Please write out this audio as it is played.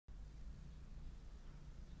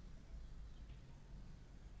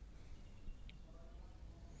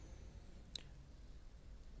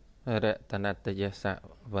រតនតយសៈ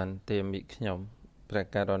វន្តាមិខ្ញុំព្រះ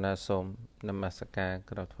ករុណាសូមនមស្ការ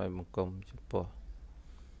ក្រថ្វាយបង្គំចំពោះ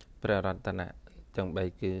ព្រះរតនៈទាំង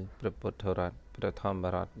3គឺព្រះពុទ្ធរតន៍ព្រះធម្ម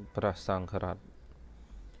រតន៍ព្រះសង្ឃរតន៍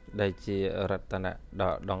ដែលជារតនៈ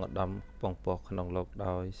ដ៏ដងដំពងពោះក្នុងលោក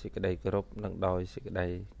ដោយសេចក្តីគោរពនិងដោយសេចក្តី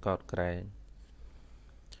កោតក្រែង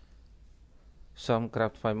សូមក្រា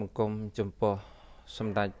បថ្វាយបង្គំចំពោះស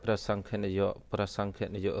ម្ដេចព្រះសង្ឃនាយកព្រះសង្ឃ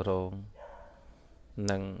នាយករង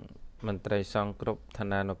និងមន្ត្រីសង្ឃគ្រប់ឋា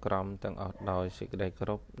នានុក្រមទាំងអស់ដោយសេចក្តីគោ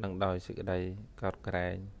រពនិងដោយសេចក្តីកោតក្រែ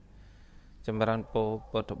ងចម្រើនពរ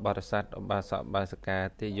ពុទ្ធបរិស័ទឧបាសកឧបាសិកា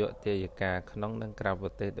ទាយកទាយិកាក្នុងនិងក្រៅប្រ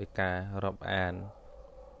ទេសដោយការរាប់អាន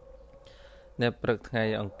នៅព្រឹកថ្ងៃ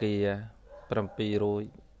អង្គារ7រោច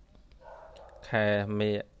ខែ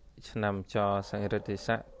មេឆ្នាំចសង្រិទ្ធិ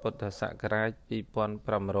ស័កពុទ្ធសករាជ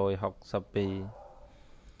2562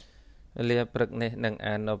លាព្រឹកនេះនឹង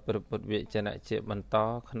អាននៅព្រះពុទ្ធវចនៈជាបន្ត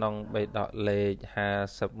ក្នុងបេដកលេខ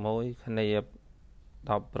51គ្នា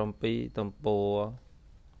17ទំព័រ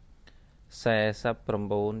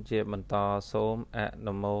49ជាបន្តសូមអ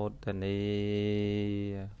នុមោទនី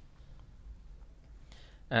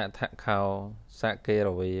អថខោសកេរ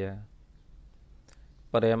វា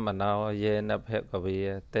ព្រាមណោយេនភគវា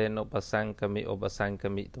តេនុបសង្កមិឧបសង្ក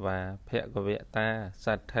មិត្វាភគវតាស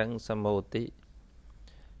ទ្ធិសមោតិ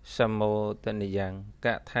សមោទនិយ៉ាងក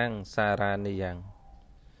ថាំងសារនិយ៉ាង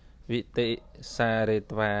វិតិសារេ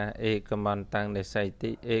ត្វាឯកមន្តាំងនិស័យ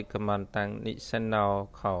តិឯកមន្តាំងនិសិណោ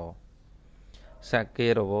ខោសកេ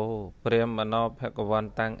រវោព្រាមណោភគវ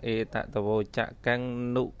ន្តាំងឯតតវោចកੰ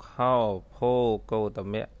នុខោភោកោត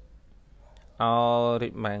មៈអរិ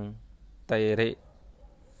មੰតៃរិ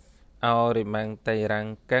អរិមੰតៃរੰ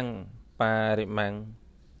កੰបារិមੰ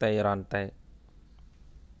តៃរន្តេ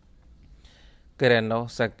ក្រណោ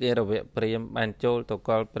សកេរវៈព្រាមបានចូលទៅក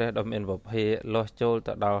ល់ព្រះដ៏មានវភាលោះចូល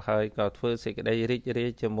ទៅដល់ហើយក៏ធ្វើសេចក្តីរីករាយ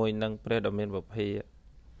ជាមួយនឹងព្រះដ៏មានវភា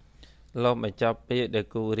លោកបញ្ចប់ពាក្យដែល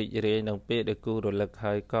គូរីករាយនឹងពាក្យដែលគូរលឹក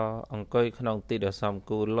ហើយក៏អង្គុយក្នុងទីដ៏សម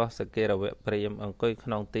គួរលោះសកេរវៈព្រាមអង្គុយក្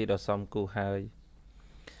នុងទីដ៏សមគួរហើយ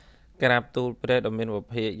ក្រាបទូលព្រះដ៏មានវ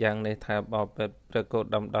ភាយ៉ាងនេះថាបបិទ្ធព្រះគោត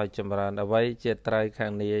មដោយចម្រើនអ្វីជាត្រូវខា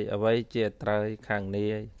ងនាយអ្វីជាត្រូវខាង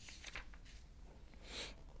នាយ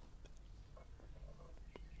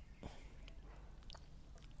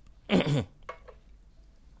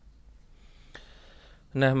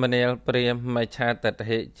ណះមនាលព្រាមមិឆាតតិ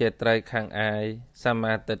ហិជាត្រូវខាងអាយស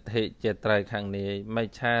មាទិដ្ឋិជាត្រូវខាងនាយមិ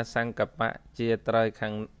ឆាសង្កបៈជាត្រូវខា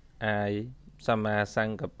ងអាយសមាស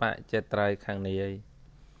ង្កបៈជាត្រូវខាងនាយ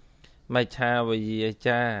មិឆាវិយា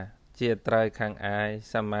ចាជាត្រូវខាងអាយ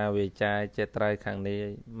សមាវិចាជាត្រូវខាងនាយ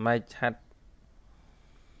មិ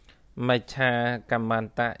ឆាកម្មន្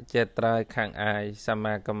តៈជាត្រូវខាងអាយស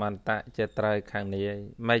មាកម្មន្តៈជាត្រូវខាងនាយ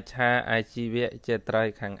មិឆាអាជីវៈជាត្រូវ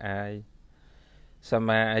ខាងអាយស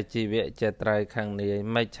មាអាជីវៈជាត្រូវខាងនាយ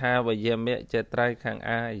មិឆាវិយមៈជាត្រូវខាង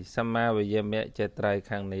អាយសមាវិយមៈជាត្រូវ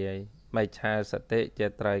ខាងនាយមិឆាសតិជា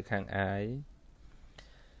ត្រូវខាងអាយ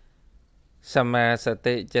សមាស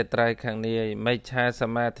តិជាត្រូវខាងនាយមិឆាស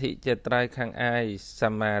មាធិជាត្រូវខាងអាយស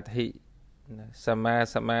មាធិសមា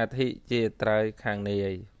សមាធិជាត្រូវខាងនា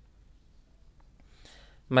យ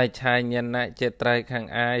មិឆាញ្ញណៈជាត្រូវខាង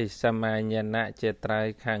អាយសមាញ្ញណៈជាត្រូវ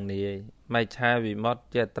ខាងនាយមិឆាវិមុត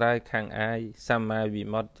ជាត្រូវខាងអាយសមាវិ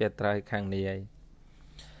មុតជាត្រូវខាងនាយ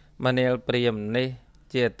មនាលព្រាមនេះ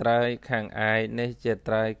ជាត្រូវខាងអាយនេះជា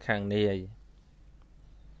ត្រូវខាងនាយ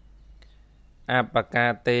អបកា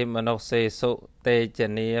ទេមនោសេសុតេច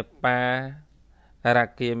នីបារ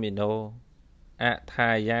គាមិណោអថា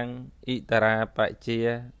យ៉ាងអ៊ិតរាបជា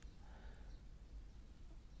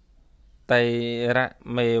តៃរ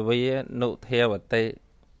មេវានុធាវតេ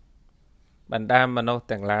បណ្ដាមនុស្ស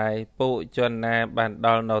ទាំងឡាយពុជនណាបានដ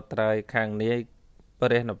ល់នៅត្រូវខាងនាយព្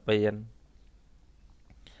រះនិព្វាន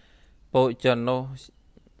ពុជននោះ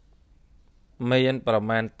មានប្រ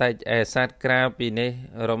មាណតិចឯសត្វក្រៅពីនេះ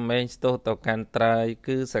រមែងស្ទុះទៅកាន់ត្រើយ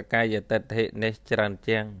គឺសកាយតិដ្ឋិនេះច្រើន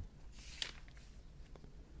ជាង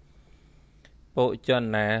ពុជន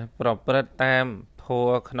ណាប្រព្រឹត្តតាមធัว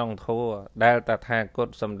ក្នុងធัวដែលតថាគត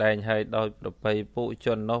សម្ដែងឲ្យដោយប្រពៃពុជ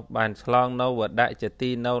ននោះបានឆ្លងនៅវដៈជាទី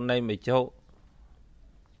នៅនៃមជ្ឈុ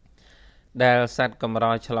ដែលសត្វកម្រ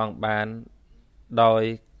ឆ្លងបានដោយ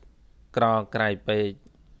ក្រក្រៃពេក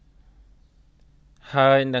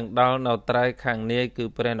ហើយនឹងដល់នៅត្រូវខាងនាយគឺ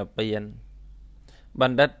ព្រះនិព្វានប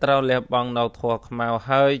ណ្ឌិតត្រូវលះបង់នៅធัวខ្មៅ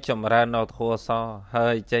ហើយចម្រើននៅធัวសហើ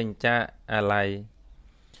យចេញចាកអាល័យ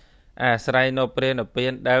អាស្រ័យនៅព្រះនិព្វា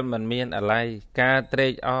នដែលមិនមានអាល័យការត្រេ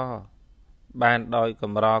កអរបានដោយក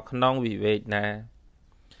ម្រក្នុងវិវេកណា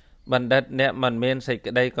បណ្ឌិតអ្នកមិនមានសេច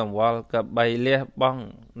ក្តីកង្វល់ក៏បីលះបង់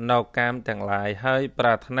នៅកាមទាំងឡាយហើយប្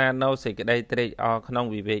រាថ្នានៅសេចក្តីត្រេកអរក្នុង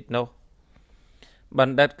វិវេកនោះប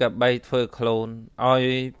ណ្ឌិតក៏បីធ្វើខ្លួនឲ្យ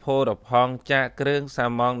ភោរផងចាកគ្រឿងសា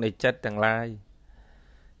មងនៃចិត្តទាំងឡាយ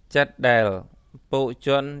ចិត្តដែលពុជ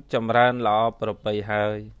នចម្រើនល្អប្រពៃហើ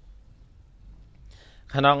យ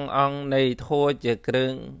ក្នុងអង្គនៃធัวជាគ្រឿ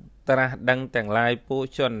ងត្រាស់ដឹងទាំងឡាយពុ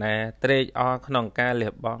ជនណាត្រេកអរក្នុងការ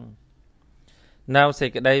លះបង់នៅសេច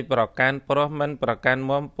ក្តីប្រកាន់ព្រោះមិនប្រកាន់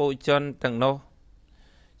មុំពុជនទាំងនោះ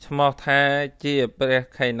ឈ្មោះថាជាព្រះ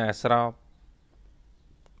ខេណាស្រោប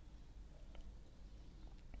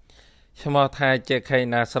ឈ្មោះថាជាខេ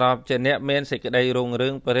ណាស្រោបជាអ្នកមានសេចក្តីរុងរឿ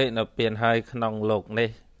ងបរិនិព្វានហើយក្នុងលោក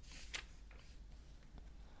នេះ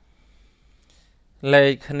លេ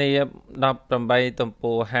ខគ្នា18ទំ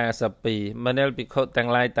ព័រ52មនាលភិក្ខុទាំង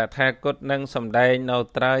ឡាយតថាគតនឹងសម្ដែងនៅ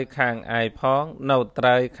ត្រើយខាងឯផងនៅត្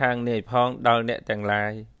រើយខាងនាយផងដល់អ្នកទាំងឡា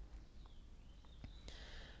យ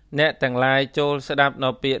អ្នកទាំងឡាយចូលស្ដាប់នៅ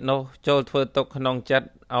ពាក្យនោះចូលធ្វើទុកក្នុងចិត្ត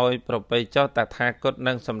ឲ្យប្រពៃចុះតថាគត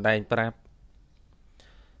នឹងសម្ដែងប្រាប់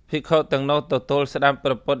ភិក្ខុទាំងនោះទទួលស្ដាប់ព្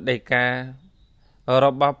រះពុទ្ធដីការ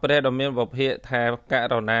បស់ព្រះដ៏មានពភាកថាក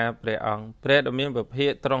រុណាព្រះអង្គព្រះដ៏មានពភា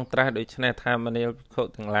កទ្រង់ត្រាស់ដូច្នេះថាមនាលភិក្ខុ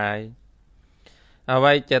ទាំងឡាយអ្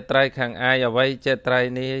វីជាត្រៃខាងអាយអ្វីជាត្រៃ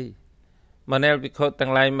នាយមនាលភិក្ខុទាំ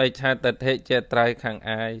ងឡាយមិនឆាទិដ្ឋិជាត្រៃខាង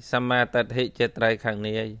អាយសមាទិដ្ឋិជាត្រៃខាង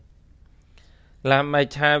នាយឡាមិន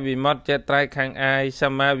ឆាវិមុតជាត្រៃខាងអាយស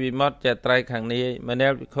មាវិមុតជាត្រៃខាងនាយមនា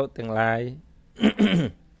លភិក្ខុទាំងឡាយ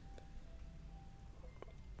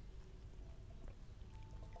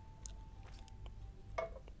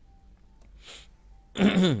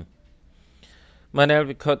មនាល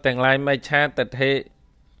ភិក្ខុទាំងឡាយមិនឆាទិដ្ឋិ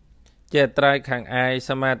ជាត្រៃខាងអាយ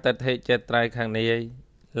សមាទិដ្ឋិជាត្រៃខាងនាយ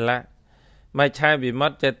ឡាមិនឆាវិមុ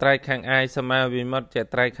តជាត្រៃខាងអាយសមាវិមុតជា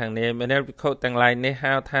ត្រៃខាងនាយមនាលភិក្ខុទាំងឡាយនេះ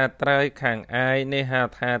ហៅថាត្រៃខាងអាយនេះហៅ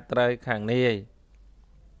ថាត្រៃខាងនាយ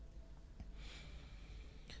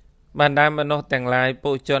បណ្ដាមនុស្សទាំងឡាយ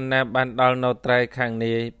ពុជនណាបានដល់នៅត្រៃខាង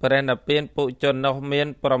នាយព្រះនិព្វានពុជននោះមាន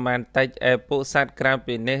ប្រមាណតិចឯពុសត្វក្រៅ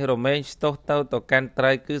ពីនេះរមែងស្ទុះទៅកាន់ត្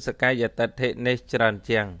រៃគឺសកាយតិដ្ឋិនេះច្រើន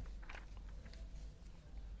ជាង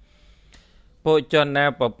ពុជនណា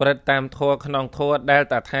ប្រព្រឹត្តតាមធម៌ក្នុងធម៌ដែល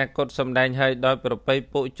តថាគតសម្ដែងឲ្យដោយប្រពៃ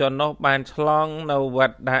ពុជននោះបានឆ្លងនៅវ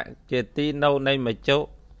ត្តដាក់ជាទីនៅនៃមជ្ឈុ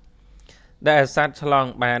ដែលសត្វឆ្លង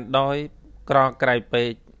បានដោយក្រក្រៃពេ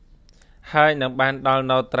កហើយនឹងបានដល់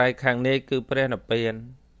នៅត្រៃខាងនាយគឺព្រះនិព្វាន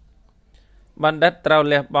បណ្ឌិតត្រូវ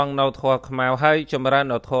លះបង់នៅធម៌ខ្មៅហើយចម្រើន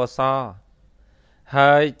នៅធម៌ស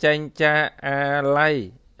ហើយចេញចាអាល័យ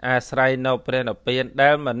អាស្រ័យនៅព្រះនិព្វានដែ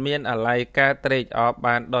លមិនមានអាល័យការត្រេកអរ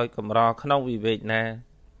បានដោយកម្រក្នុងវិវេកណា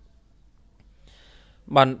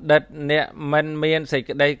បណ្ឌិតអ្នកមិនមានសេច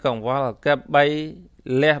ក្តីកង្វល់កបី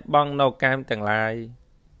លះបង់នៅកាមទាំងឡាយ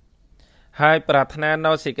ហើយប្រាថ្នា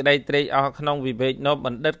នៅសេចក្តីត្រេកអរក្នុងវិវេកនោះប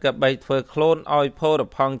ណ្ឌិតក៏បីធ្វើខ្លួនឲ្យភោរ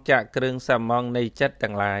ផងចាក់គ្រឿងសាមងនៃចិត្ត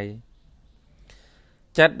ទាំងឡាយ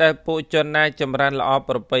ចិត្តដែលពុជនណាចម្រើនល្អ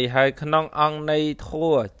ប្រពៃហើយក្នុងអង្គនៃធั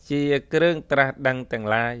วជាគ្រឿងត្រាស់ដឹងទាំង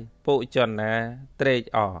ឡាយពុជនណាត្រេក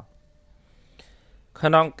អរក្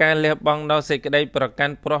នុងការលះបង់នៅសេចក្តីប្រកា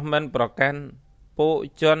ន់ព្រោះមិនប្រកាន់ពុ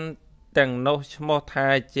ជនទាំងនោះឈ្មោះថា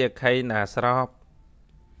ជាខៃណាស្រោប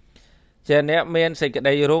ជាអ្នកមានសេចក្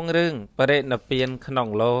តីរុងរឿងបរិនិព្វានក្នុង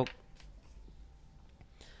លោក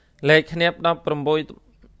លេខគ្នាប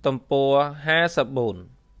16ទំព័រ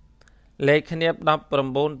54លេខគ្នាប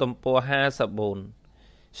19ទំព័រ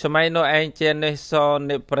54សម័យនោះឯងជានិស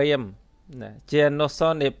និព្រាមជានិស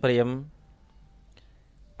និព្រាម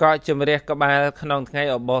ក៏ជំរះក្បាលក្នុងថ្ងៃ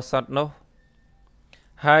ឧបោសថនោះ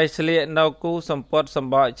ហើយស្លៀកនៅគូសម្ពត់ស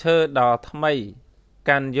ម្បកឈើដ៏ថ្មី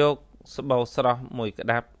កាន់យកស្បូវស្រស់មួយក្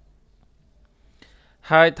តាប់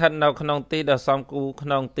ហើយស្ថិតនៅក្នុងទីដ៏សមគូក្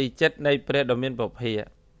នុងទីចិត្តនៃព្រះដ៏មានពភាក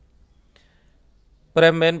ព្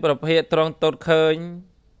រះមានពភាកទ្រង់ទតឃើញ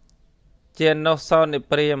ជានិសនិ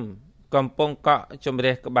ព្រាមកំពុងកក់ជំ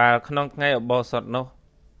រះក្បាលក្នុងថ្ងៃឧបោសថនោះ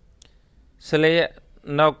ស្លៀក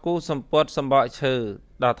នៅគូសម្ពត់សម្បកឈើ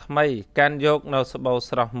ដ៏ថ្មីកាន់យកនៅស្បូវ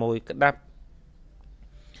ស្រស់មួយក្តាប់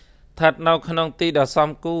ស្ថិតនៅក្នុងទីដ៏សម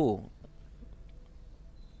គូ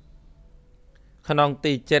ក្នុង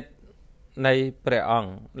ទីចិត្តនៃព្រះអង្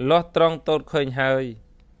គលោះត្រង់ទតឃើញហើយ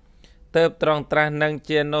ទើបត្រង់ត្រាស់នឹង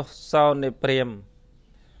ជានិសនិព្រាម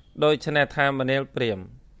ដូច្នេះថាមនាលព្រាម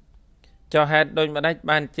ចុះហេតុដូចម្ដេច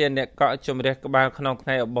បានជាអ្នកកក់ជំរះក្បាលក្នុងថ្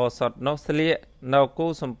ងៃឧបោសថនោះស្លៀកនៅគូ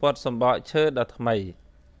សម្ពត់សម្បកឈើដ៏ថ្មី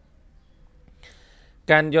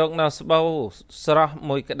កាន់យកនៅស្បូវស្រស់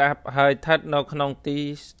មួយក្តាប់ហើយស្ថិតនៅក្នុងទី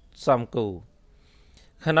សមគូ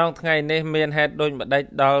ขนองไงนี้เมียนแฮดโดยบัดได้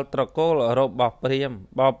ดอลตระโกลรบบอกเปรียม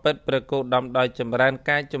บอเป็ดประกูดำดอยจำรานก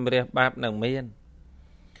ายจำเรียบบาปหนังเมียน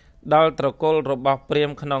ดอลตระโกลรบบอกเปรียม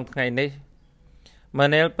ขนองไงนี้มา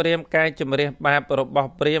เนลเปรียมกายจำเรียบบาปรบบอก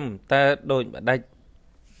เปรียมแต่โดยบัดได้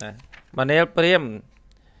มาเนลเปรียม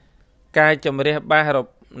กายจำเรียบบาปรบ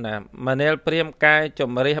มาเนลเปรียมกายจ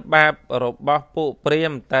ำเรียบบาปรบบอกผู้เปรีย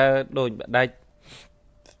มแต่โดยบัดได้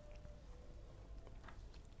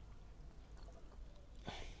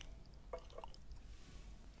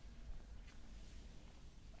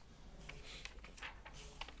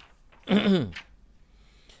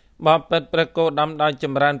บอเป็ดประโกดำดอยจ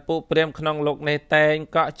ำรันปูเปรียมขนองลูกในแตง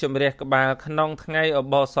ก็จำเรียกบาขนองไงอ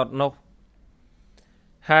บอสดนก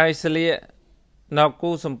ไฮเสลียนอกู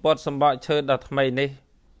สมปดสมบัติเชิดดอกทำไมนี่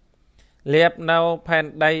เลียบเนาแผ่น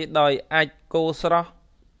ใดดอยไอกูสระ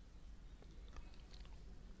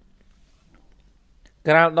ก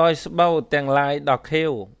ราดอยสเบาแต่งลายดอกเขีย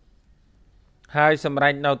วไฮสำรั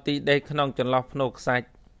นเนาตีได้ขนองจนล็อกพนกสัจ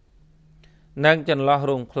นั่งจนล็อก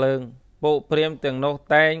รุงเพลิงปูเปรียมเตียงนก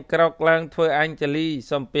แตงกรอกลังถ้วยอัญจลี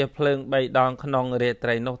สมเปียเพลิงใบดองขนองเรียไต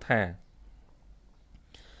รนกแท้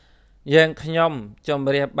ยังขยมจม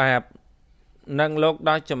เรียบบาปนั่งโลกด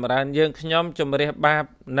อยจำรานยังขยมจมเรียบบาป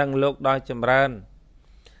นั่งโลกดอยจำราน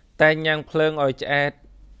แต่ยังเพลิงอ่อยแอด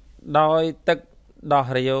ดอยตึกดอก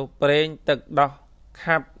เรียวเปรงตึกดอก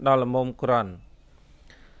ขับดอลมุมกรอน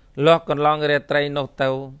ลอกกันลองเรียไตรนกเตา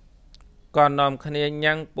ก่อนนอมขณี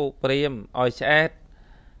ยังปูเปรียมอ่อยแอด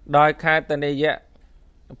ดอยคาตเนยะ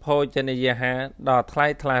โพจนิยหาดอทไล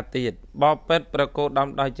ทลาตีดบอเป็ดประโกด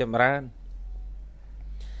ำดอยจำราน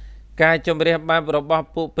กายจมเรียบบาประบอบ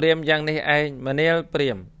ปูเปรียมยังนี้เองมาเนลเปรี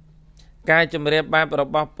ยมกายจมเรียบบาประ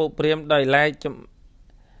บอบปูเปรียมโดยไล่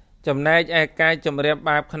จำนายไอ้กายจมเรียบบ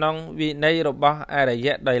าขนองวินัยระบอบอะไรเย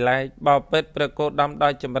อะโดยไล่บอเป็ดประโกดำดอ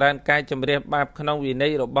ยจำรานกายจมเรียบบาขนองวินั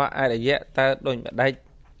ยระบอบอะไรเยอะแต่โดยไม่ได้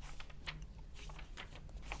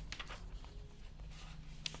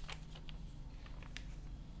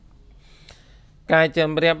กายจ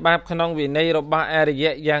ำเรียบบาปขนองวินัยรบอาริย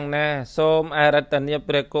ะอย่างน่าส้มอารัตเนียเป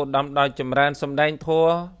รโกดำดอยจำรานสมได้ทัว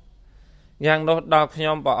อย่างโนดดอกขย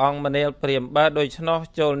มปะองมาเนลเปรียมบาโดยชน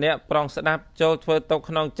โจลเนียปรองสดับโจทเวตกข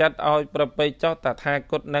นองจัดเอาประไปเจ้าตาทา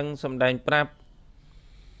กดนังสมได้ปรับ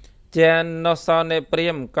เจนโนซอนในเปรี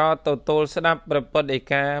ยมก็ตัวตูสดับประปดิ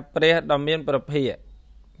กาเปรียดอมเมียนประเพีย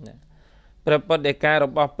ประปดิการ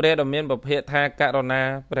บเปรียดอมเมียนประเพียทาการณา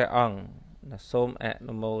เปรองส้มแอะน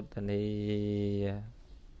โมตนี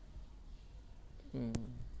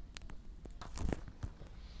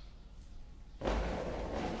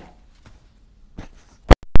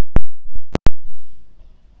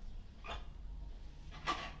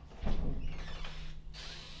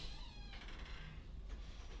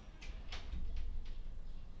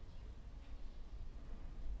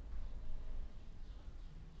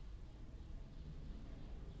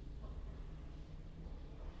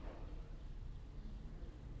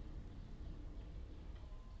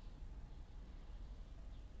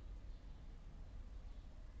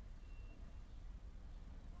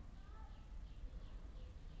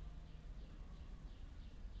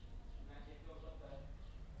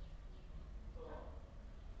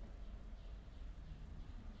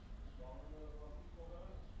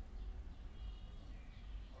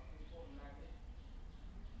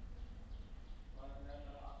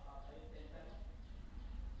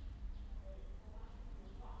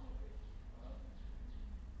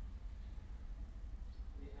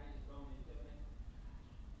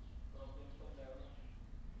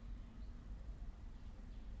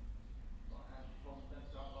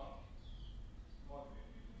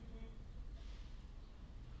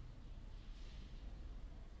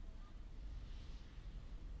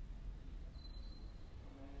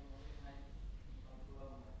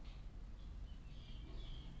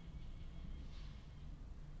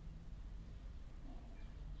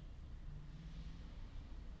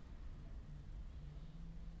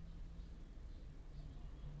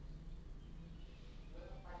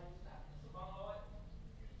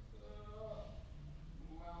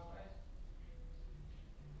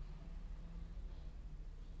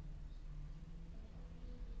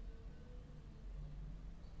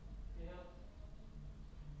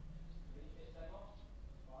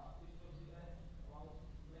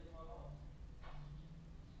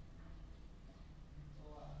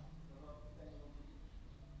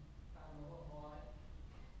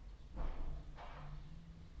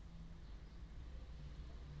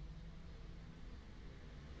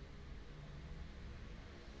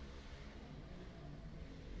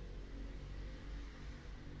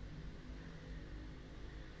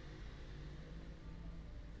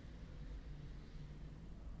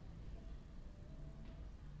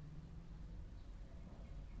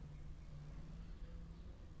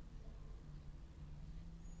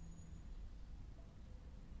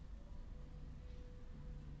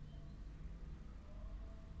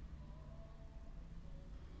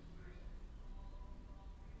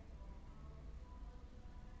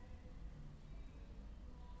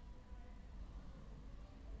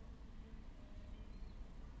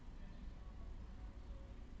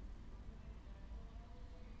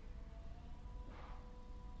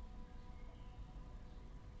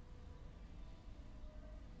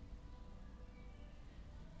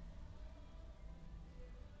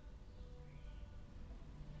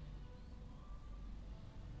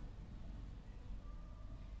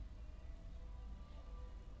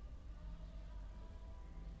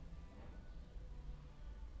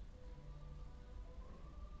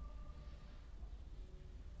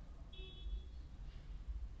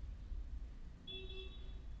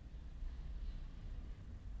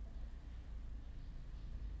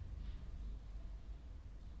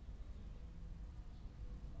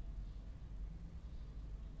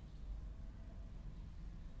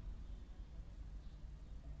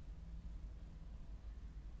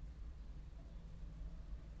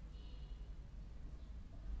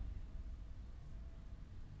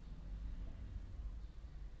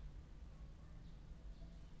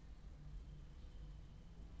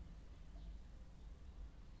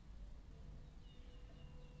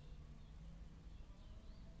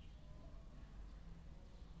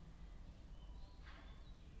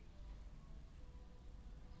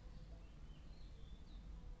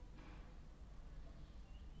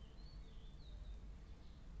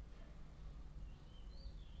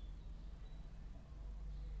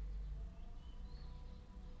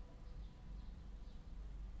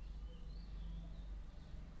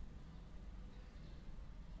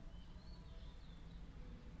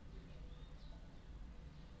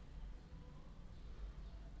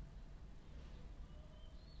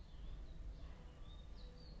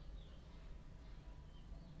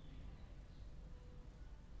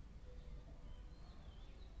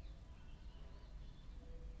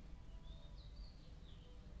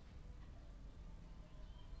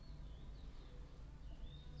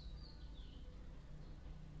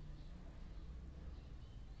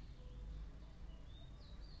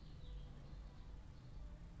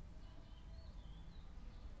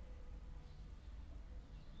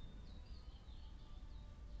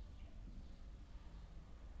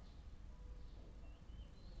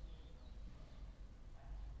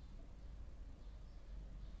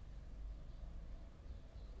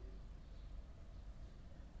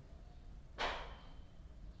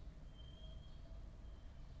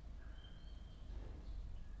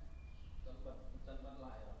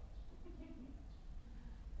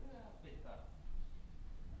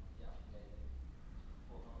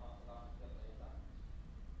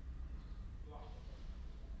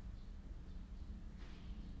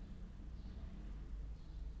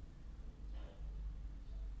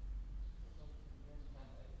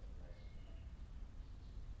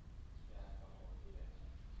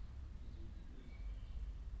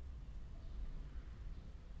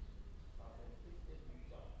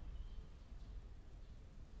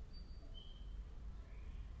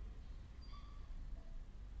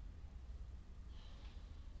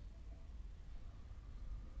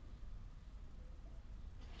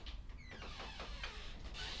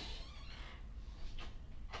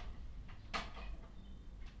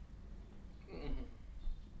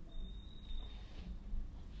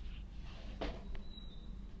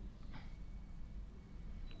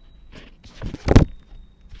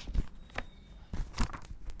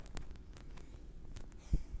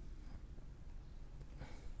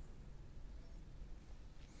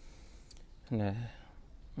nè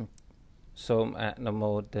xôm ạ nô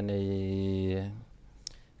mô tê ni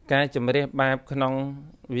cái chùm riêng bạp khăn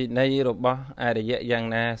vị này rồi bó ai để dạy dàng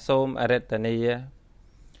nà xôm à rết tê ni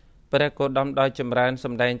bà cô đâm đôi chùm rán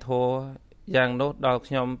xâm đành thua dàng nốt đo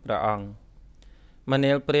nhóm bà ong mà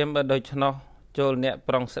nếu priêm bà đôi cho nó chôl nẹ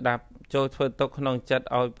prong sẽ đạp chôl phơi tốt khăn chất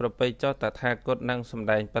ôi bà bây cho ta tha cốt năng xâm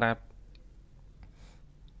đành bạp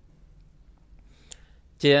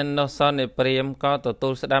trên nó son để priêm có tổ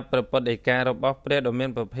tu sẽ đạp bà bật để ca rồi bó prê đồ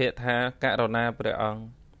miên bà phê tha cả rô na bà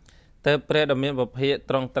ong tớ prê đồ miên bà phê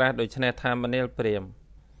trong tra đôi chân tha mà nếu priêm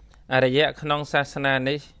à để dạy khăn xa xa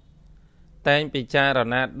ní tên bị cha rô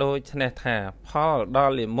na đôi chân tha phó đo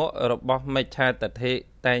lì mộ rồi bó mê cha tật thị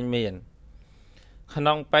tên miền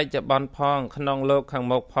khăn bay chợ bon phong khăn lô khăn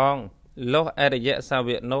một phong lô ai để dạy sao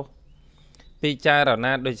viện nô bị cha rô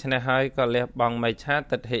na đôi chân hơi có lẽ bằng mê cha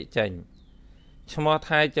tật thị chành chmó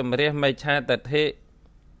thai chùm riêng mây cha tật thị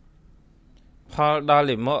phó đo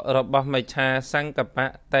lì mộ rồi bó mây cha sang cặp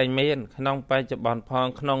bạ tay miên khăn bay chụp bọn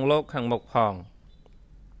phong khăn lốp khăn mộc phong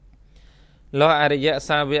lo ai dạ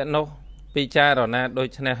xa viện nô pi cha rồi nà đôi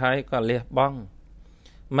chân hơi có liệt bong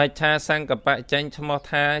mây cha sang cặp bạ chanh chmó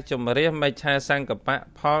thai chùm riêng mây cha sang cặp bạ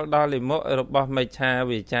phó đo lì mộ rồi bó mây cha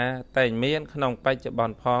vì cha tay miên khăn bay chụp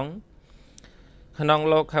bọn phong khăn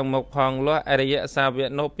lô khăn một phong lúa ai dạ xa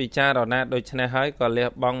viện nô pi cha rồi nè đôi chân hơi có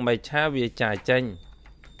liệt bong mây cha vì cha chanh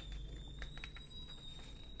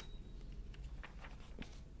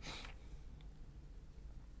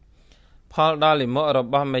phó đo lì mộ rồi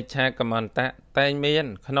bó mây cha cầm ơn tạ tay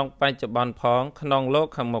miên khăn bay chụp bọn phong khăn lô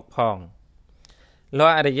khăn một phong lúa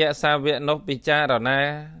ai dạ xa viện nô pi cha rồi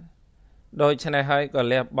nè đôi chân hơi có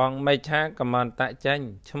liệt bong mây cha cầm ơn tạ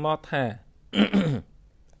chanh chấm mót thà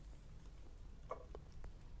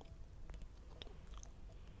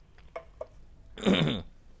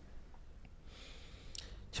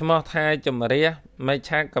chấm mót thà chùm riêng mây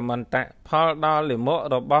cha cầm ơn tạ phó đo lì mộ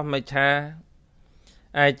rồi bó mây cha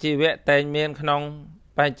ai chi vẽ tên miên khăn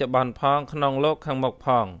bay chụp bọn phong khăn lô khăn một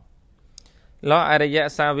phong lo ai dạ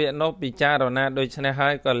xa viện nô bị cha rồi nà đôi chân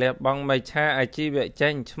hơi có liệt bong mây cha ai chi vẽ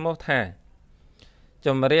chanh chấm mót thà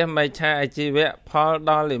chùm riêng mây cha ai chi vẽ phó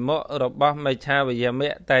đo lì mộ rồi bó mây cha vì giờ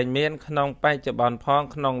mẹ tên miên khăn bay chụp bọn phong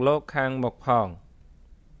khăn lô khăn một phong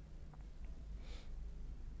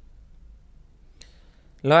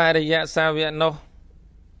lo ai dạ xa viện nô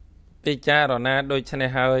bị cha rồi nà đôi chân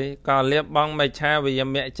hơi có liệt bong mây cha vì giờ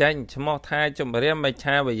mẹ chanh chấm mót thà chùm riêng mây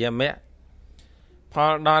cha vì giờ mẹ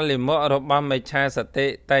phó đo lì mộ rồi bó mây cha sạch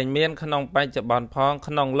tệ tên miên khăn bay chụp bọn phong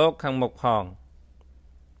khăn lô khăn một phong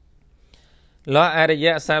lo ai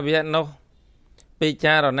dạ xa viện nô bị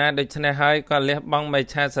cha rồi nà đôi chân hơi có liệt bong mây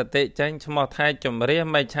cha sạch tệ chanh chấm mót thà chùm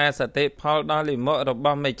riêng mây cha sạch tệ phó đo lì mộ rồi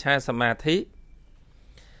bó mây cha sạch mà thí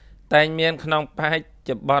tên miên khăn bay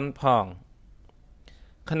chụp bọn phong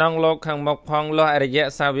khăn lô khăn một phong lo ai dạ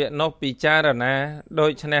xa viện nô bị cha rồi nà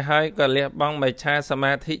đôi chân hơi có liệt bong mây cha sạch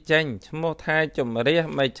mà thí chanh chấm mót thà chùm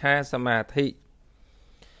riêng mây cha sạch mà thí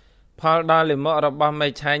phó đo lì mộ rồi bó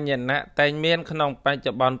mây cha nhận nạ tên miên khăn bay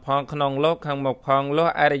chụp bọn phong khăn lô khăn một phong lo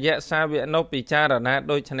ai dạ xa viện nô bị cha rồi nà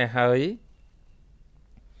đôi chân hơi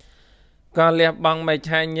có liệt bong mây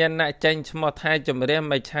cha nhận nạ chanh chấm mót thà chùm riêng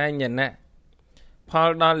mây cha nhận nạ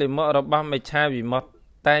phó đo lì mộ rồi bó mây cha vì một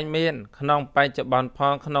tên miên khăn bay chụp bọn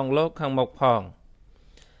phong khăn lô khăn một phong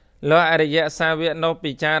lo ai dạ xa viện nô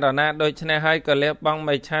bị cha rồi nà đôi chân hơi có liệt bong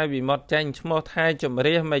mây cha vì một chanh chấm mót thà chùm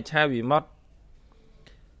riêng mây cha vì một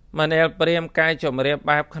mà nếu priêm cai chùm riêng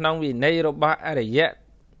bạp khăn vì này rồi bó ai dạ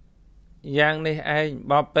giang này anh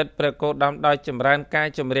bó bết bà cô đâm đôi chùm rán cai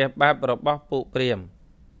chùm riêng bạp rồi bó phụ priêm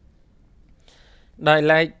đời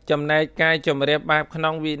lại chùm này cai chùm riêng bạp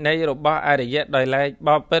khăn vì này rồi bó ai dạ đời lại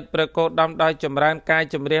bó bết bà cô đâm đôi chùm rán cai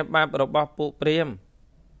chùm riêng bạp rồi bó phụ priêm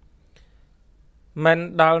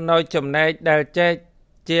mình đào nơi chùm này đều chết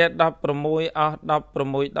chia đọc pro mùi đọc pro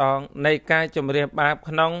mùi đòn này cai chùm riêng bạp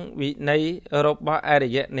khăn vì này rồi bó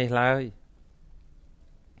ai dạ này lời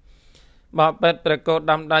bó bết bà cô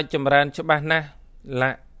đâm đôi chùm rán cho bà nà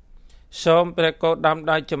là xôm bà cô đâm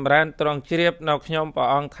đôi chùm rán trong chiếp nọc nhóm bỏ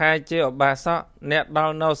ong thai chế ở bà sọ nét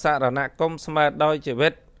đau nâu xạ ra nạ công smà đôi chì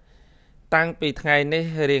vết tăng bị ngày ní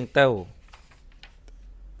riêng tàu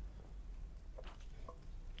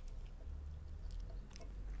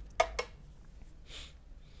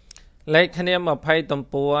lấy khả niệm ở phây tầm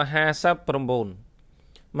bùa ha sắp bồm bùn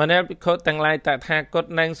mà nếu bị khốt tăng lai tại thà cốt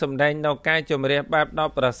nâng xùm đanh nâu cai chùm riêng bạp đo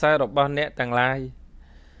bà xa rồi bó nẹ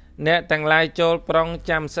tăng lai chôl prong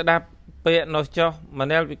chăm sẽ đáp bịa nó cho mà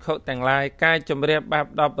nếu bị khốt tăng lai cai chùm riêng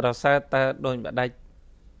bạp đo bà xa ta đôi bà đạch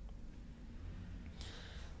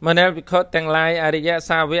មនេលវិខទាំងឡាយអរិយ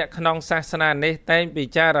សាវកក្នុងសាសនានេះតែងពិ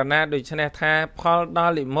ចារណាដូចនេះថាផលដ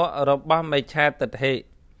ល់លិមុខរបស់មេឆាទិដ្ឋិ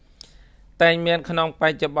តែងមានក្នុងប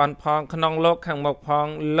ច្ចុប្បន្នផងក្នុងលោកខាងមុខផង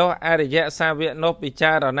លោះអរិយសាវកនោះពិ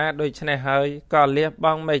ចារណាដូចនេះហើយក៏លះប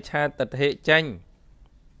ង់មេឆាទិដ្ឋិចេញ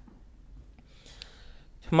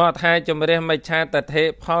ឈ្មោះថាជំរះមេឆាទិដ្ឋិ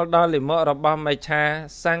ផលដល់លិមុខរបស់មេឆា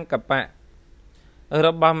សង្កបៈរ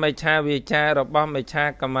បស់មេឆាវិចាររបស់មេឆា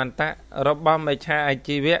កមន្តៈរបស់មេឆាអ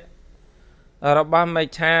ជីវៈរបស់មេ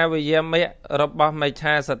ឆាវិយមៈរបស់មេ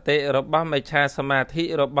ឆាសតិរបស់មេឆាសមាធិ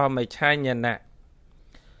របស់មេឆាញ្ញណៈ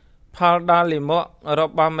ផលដល់លិមុខរ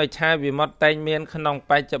បស់មេឆាវិមុតតែងមានក្នុង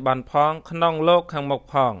បច្ចុប្បន្នផងក្នុងលោកខាងមុខ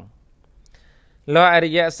ផងលោកអ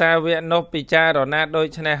រិយសាវកនោះពិចារណាដូ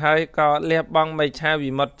ចនេះហើយក៏លះបង់មេឆា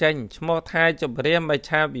វិមុតចេញឈ្មោះថាជំរាមមេ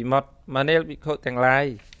ឆាវិមុតមនេលវិខុទាំងឡាយ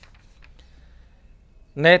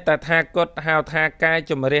នេតថាគតហៅថាកាយ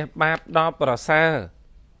ជំរះបាបដល់ប្រសើរ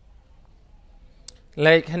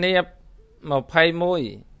លេខគ្នា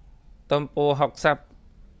21ទំព័រ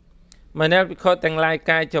60មនេលវិខុទាំងឡាយ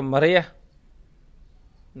កាយជំរះ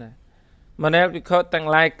ណាមនេលវិខុទាំង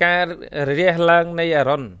ឡាយការរះឡើងនៃអ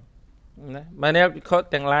រុណណាមនេលវិខុ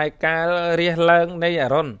ទាំងឡាយការរះឡើងនៃអ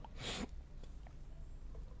រុណ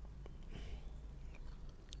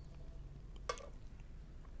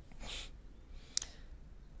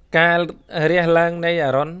ការរះឡើងនៃអ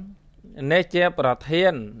រុណនេះជាប្រធា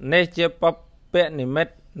ននេះជាបពនិមិត្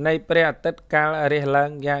តនៃព្រះអាទិត្យកាលរះឡើង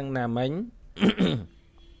យ៉ាងណាមិញ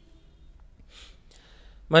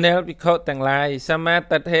មនេលវិខុទាំងឡាយសមា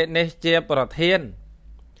ទិដ្ឋិនេះជាប្រធាន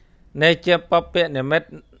នេះជាបពនិមិត្ត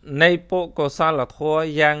នៃពុកុសលធម៌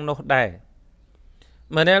យ៉ាងនោះដែរ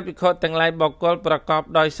មនេលវិខុទាំងឡាយបុគ្គលប្រកប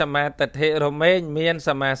ដោយសមាទិដ្ឋិរមែងមានស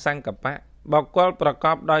មាសង្កបៈបុគ្គលប្រក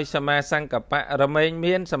បដោយសមាសង្កបៈរមែង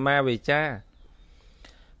មានសមាវិជ្ជា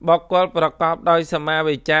បុគ្គលប្រកបដោយសមា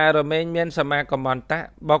វិជ្ជារមែងមានសមាកមន្តៈ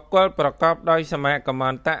បុគ្គលប្រកបដោយសមាកម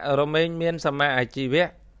ន្តៈរមែងមានសមាអាជីវៈ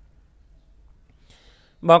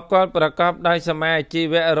បុគ្គលប្រកបដោយសមាអាជី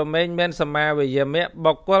វៈរមែងមានសមាវិយមៈ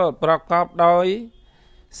បុគ្គលប្រកបដោយ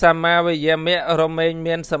សមាវិយមៈរមែង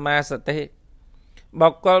មានសមាសតិបុ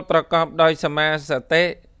គ្គលប្រកបដោយសមាសតិ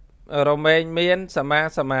រមែងមានសមា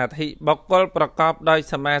សមាធិបុគ្គលប្រកបដោយ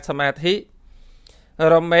សមាសមាធិ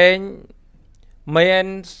រមែងមាន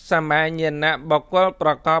សមាញ្ញណៈបុគ្គលប្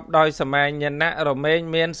រកបដោយសមាញ្ញណៈរមែង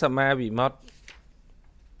មានសមាវិមុតតិ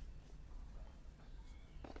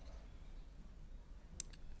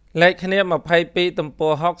លេខគ្នា22ទំព័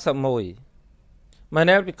រ61ម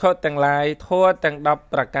នេលវិខុទាំងឡាយធัวទាំង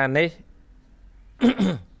10ប្រការនេះ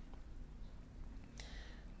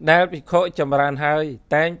ដែលវិខុចម្រើនហើយ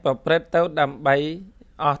តែងប្រព្រឹត្តទៅដើម្បី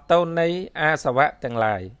អស់ទៅនៃអាសវៈទាំង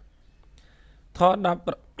ឡាយធัว10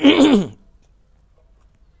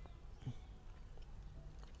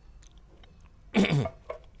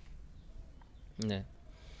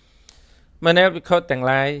មនេលវិខុទាំង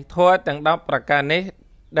ឡាយធัวទាំង10ប្រការនេះ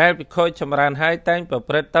ដែលវិខុចម្រើនហើយតែងប្រ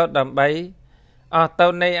ព្រឹត្តទៅដើម្បីអស់ទៅ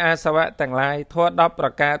នៃអាសវៈទាំងឡាយធัว10ប្រ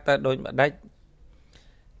ការទៅដូចម្ដេច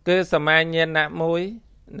គឺសមាញ្ញណៈ1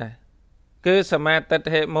ណាគឺសមាទិដ្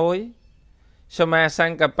ឋិ1សមាស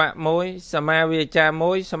ង្កបៈ1សមាវាចា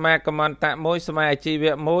1សមាកមន្តៈ1សមាអាជី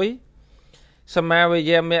វៈ1សមាវិ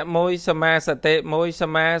យមៈ1សមាសតិ1ស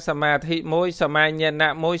មាសមាធិ1សមាញ្ញណៈ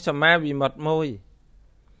1សមាវិមុតតិ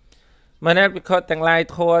1មនេលវិខុទាំងឡាយ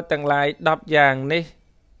ធัวទាំងឡាយ10យ៉ាងនេះ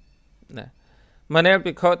ណាមនេល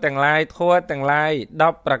វិខុទាំងឡាយធัวទាំងឡាយ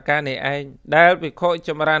10ប្រការនេះឯងដែលវិខុច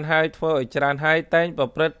ម្រើនហើយធ្វើឲ្យច្រើនហើយតែងប្រ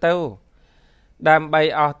ព្រឹត្តទៅដើម្បី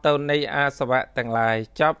អស់ទៅនៃអាសវៈទាំងឡាយ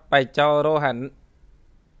ចប់បច្ចោរោហៈ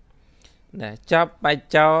ណាចប់បច្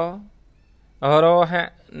ចោរោហៈ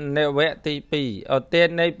និវៈទី2ឧទាន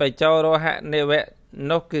នៃបច្ចោរោហៈនិវៈ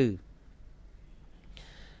នោះគឺ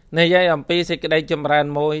និយាយអំពីសេចក្តីចម្រើន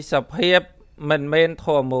មួយសភាពមិនមែនធ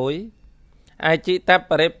ម៌មួយអចិត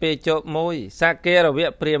បរិពេជោមួយសកេរវៈ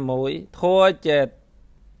ព្រាមួយធัวជា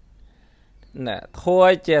ណាធัว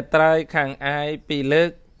ជាត្រើយខាងអាយពីលើក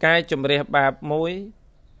កាយជំរះបាបមួយ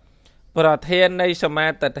ប្រធាននៃសមា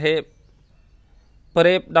ទិដ្ឋិប្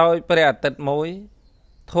រៀបដោយព្រះអាទិត្យមួយ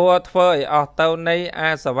ធัวធ្វើឲ្យអស់ទៅនៃ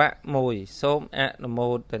អាសវៈមួយសូមអនុមោ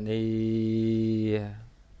ទនា